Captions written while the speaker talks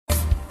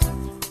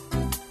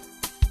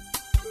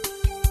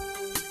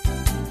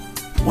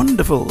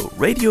Wonderful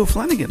Radio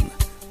Flanagan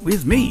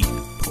with me,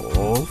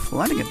 Paul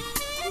Flanagan.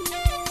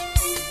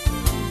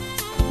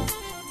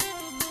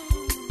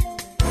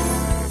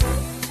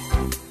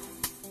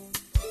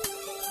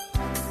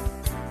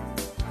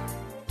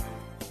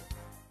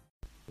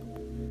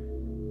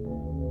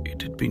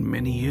 It had been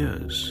many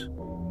years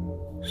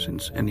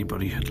since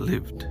anybody had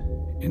lived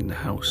in the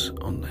house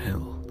on the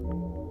hill.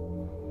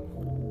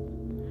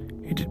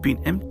 It had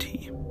been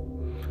empty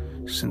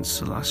since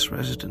the last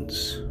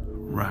residents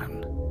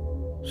ran,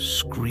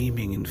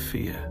 screaming in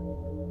fear,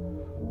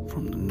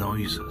 from the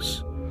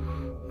noises,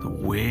 the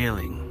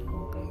wailing,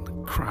 the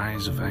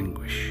cries of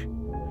anguish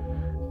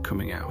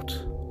coming out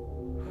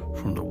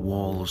from the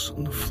walls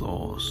and the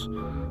floors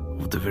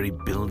of the very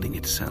building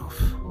itself.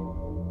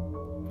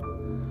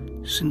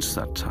 Since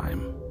that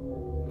time,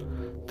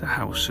 the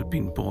house had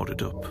been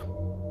boarded up.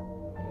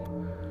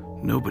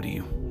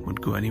 Nobody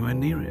would go anywhere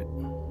near it.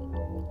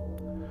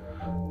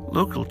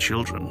 Local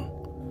children,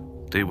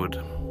 they would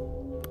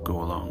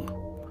go along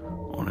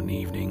on an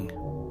evening,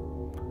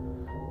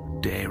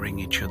 daring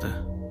each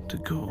other to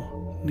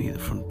go near the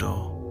front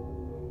door,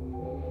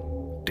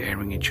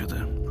 daring each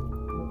other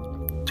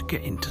to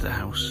get into the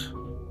house.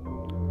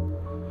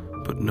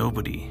 But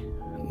nobody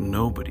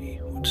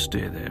would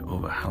stay there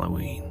over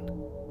Halloween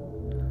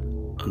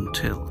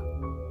until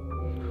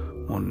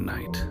one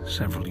night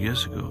several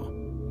years ago,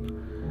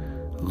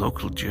 a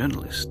local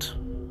journalist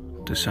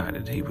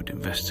decided he would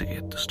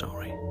investigate the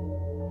story.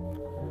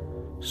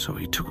 So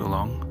he took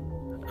along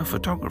a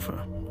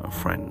photographer, a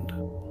friend,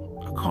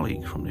 a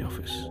colleague from the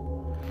office.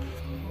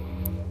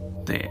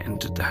 They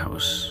entered the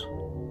house,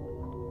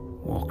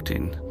 walked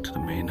in to the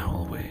main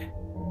hallway.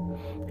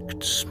 You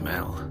could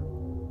smell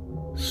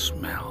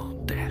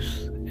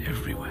death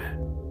everywhere.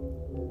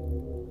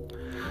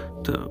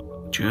 The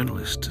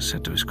journalist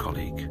said to his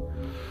colleague,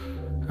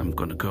 "I'm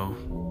going to go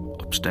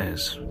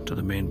upstairs to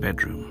the main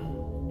bedroom.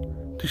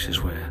 This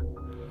is where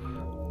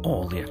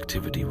all the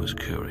activity was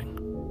occurring.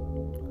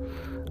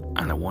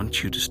 And I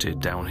want you to stay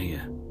down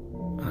here.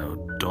 And I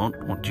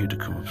don't want you to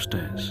come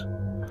upstairs.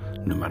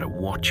 No matter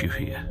what you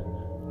hear,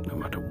 no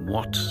matter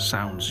what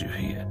sounds you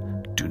hear,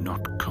 do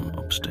not come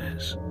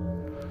upstairs.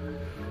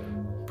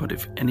 But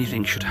if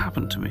anything should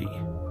happen to me,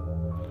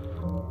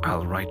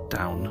 I'll write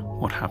down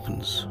what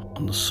happens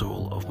on the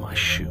sole of my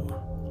shoe."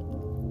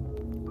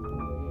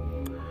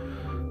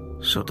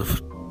 So the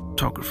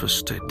photographer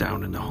stayed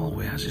down in the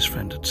hallway as his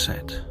friend had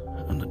said,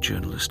 and the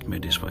journalist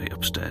made his way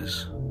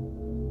upstairs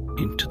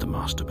into the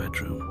master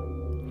bedroom.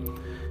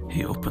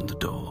 He opened the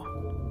door.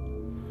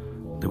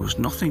 There was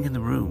nothing in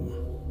the room,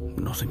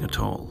 nothing at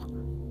all.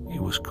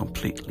 It was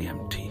completely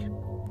empty.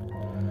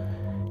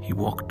 He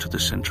walked to the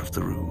center of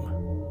the room,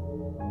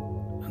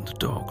 and the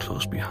door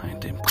closed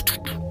behind him.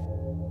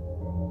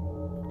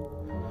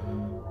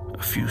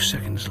 A few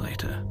seconds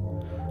later,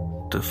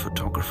 the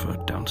photographer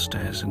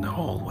downstairs in the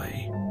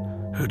hallway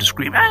heard a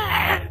scream.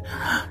 "Ah!"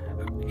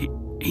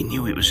 He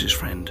knew it was his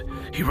friend.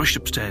 He rushed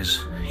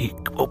upstairs. He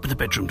opened the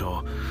bedroom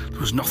door.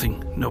 There was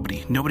nothing,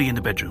 nobody in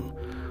the bedroom.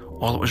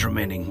 All that was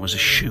remaining was a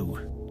shoe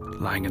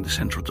lying in the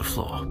center of the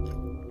floor.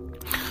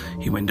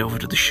 He went over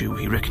to the shoe.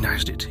 He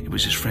recognized it. It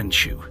was his friend's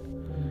shoe.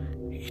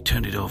 He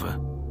turned it over,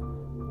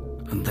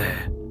 and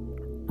there,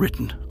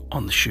 written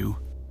on the shoe,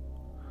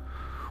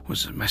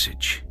 was a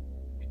message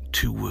in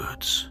 2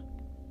 words: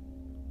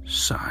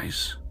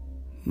 size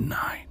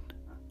 9.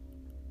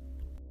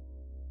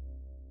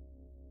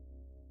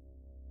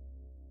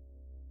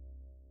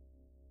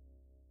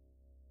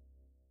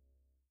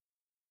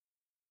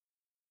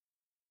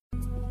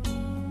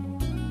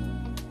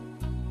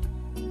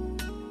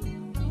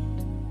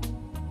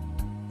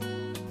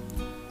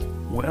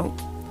 Well,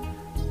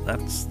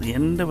 that's the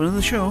end of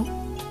another show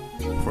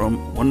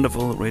from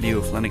Wonderful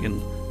Radio Flanagan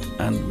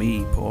and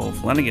me, Paul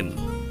Flanagan.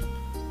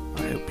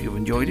 I hope you've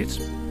enjoyed it.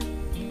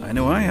 I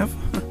know I have.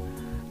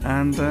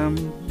 And,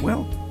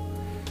 well,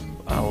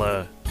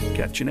 I'll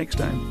catch you next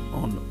time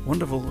on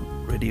Wonderful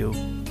Radio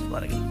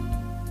Flanagan.